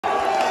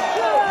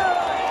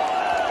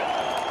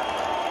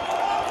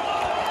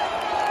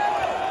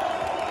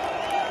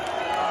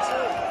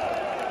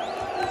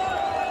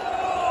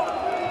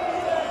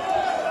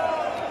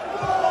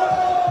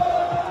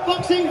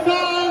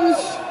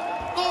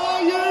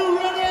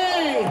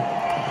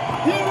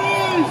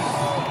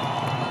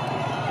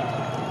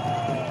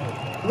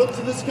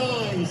to the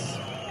skies.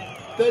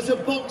 There's a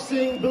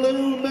boxing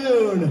blue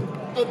moon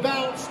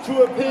about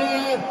to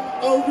appear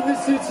over the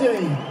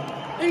city.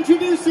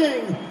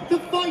 Introducing the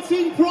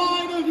fighting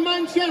pride of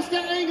Manchester,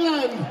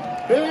 England,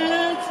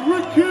 it's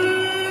Ricky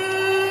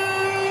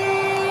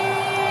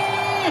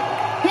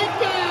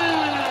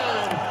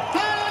Hitman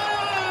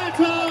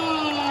Hatton!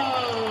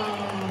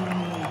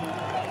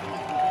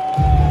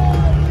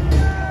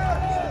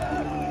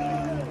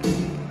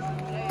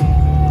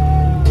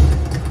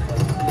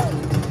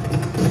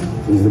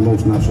 He's the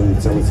most naturally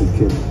talented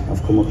kid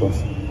I've come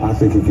across. I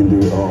think he can do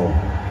it all.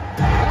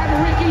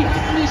 And Ricky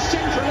Hatton is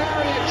Central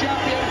Area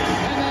champion,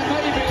 and there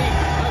may be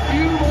a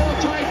few more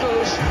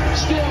titles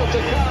still to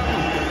come.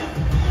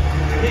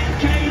 He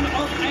came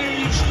of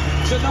age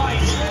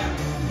tonight.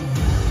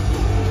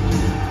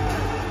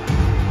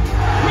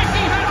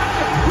 Ricky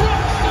Hatton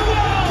rocks the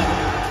world!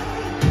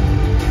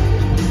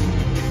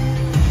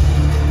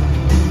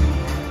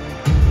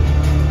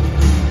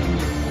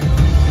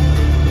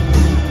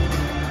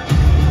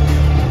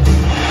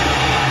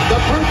 The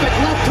perfect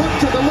left hook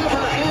to the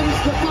liver ends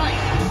the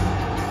fight.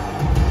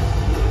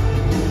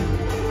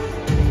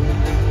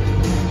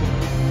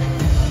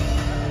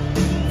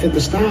 At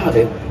the start of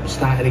it,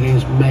 started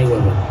against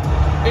Mayweather.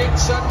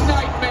 It's a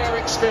nightmare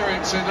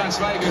experience in Las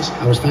Vegas.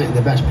 I was fighting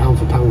the best pound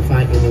for pound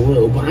fighter in the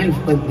world, but I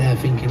went there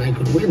thinking I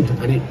could win.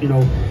 And it, you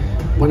know,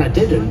 when I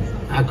didn't,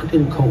 I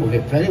couldn't cope with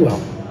it very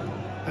well.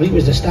 I think it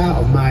was the start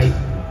of my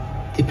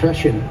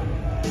depression.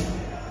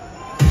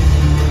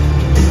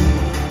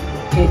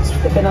 It's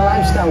been a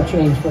lifestyle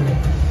change for me.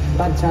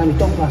 Bad times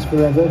don't last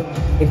forever.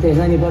 If there's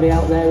anybody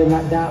out there in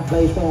that dark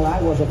place where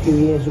I was a few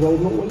years ago,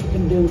 look what you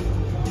can do.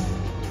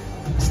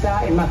 I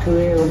started my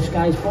career on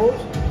Sky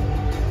Sports,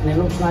 and it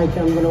looks like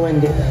I'm going to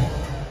end it there.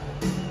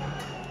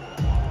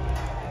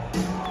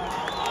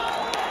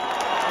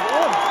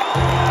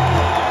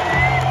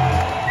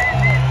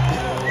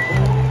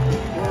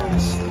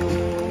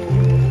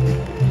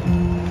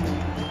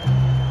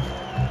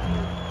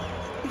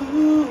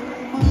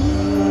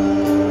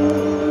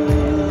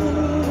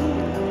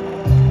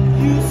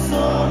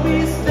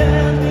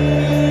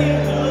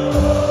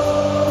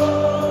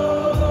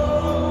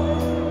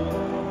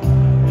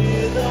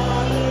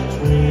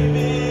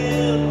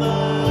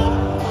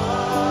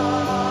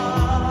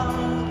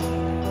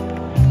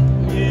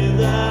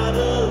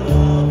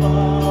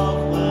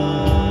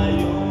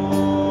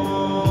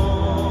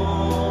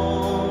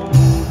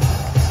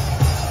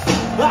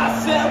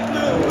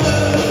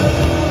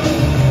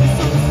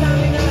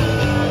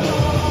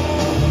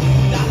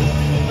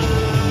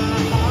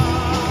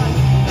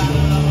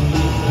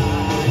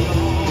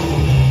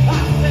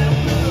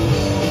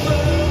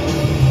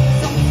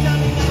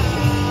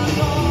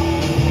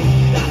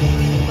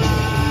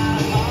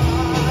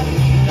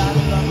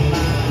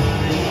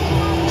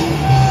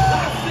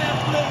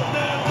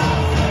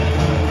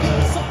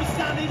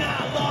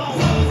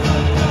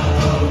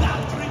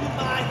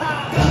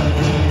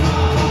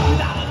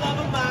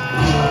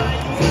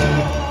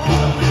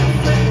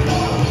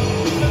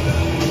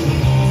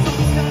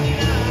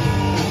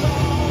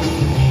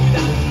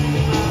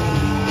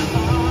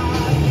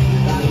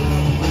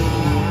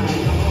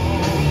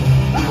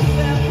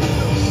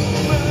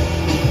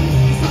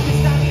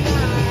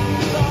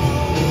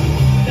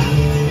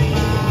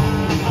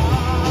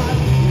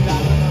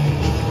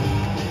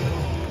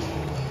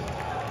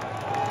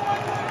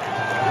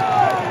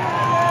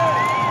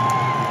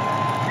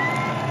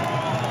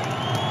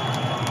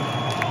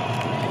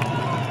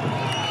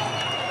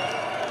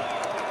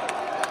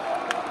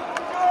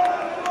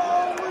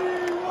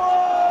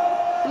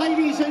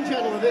 Ladies and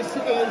gentlemen, this is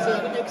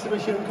an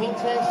exhibition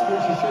contest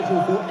which is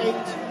scheduled for 8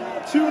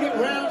 2-minute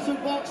rounds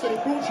of boxing.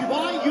 Brought to you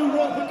by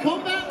Europa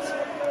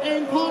Combat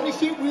in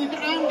partnership with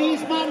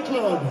Andy's Man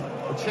Club,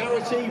 a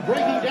charity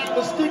breaking down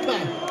the stigma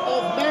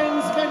of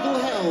men's mental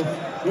health.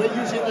 We're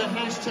using the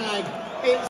hashtag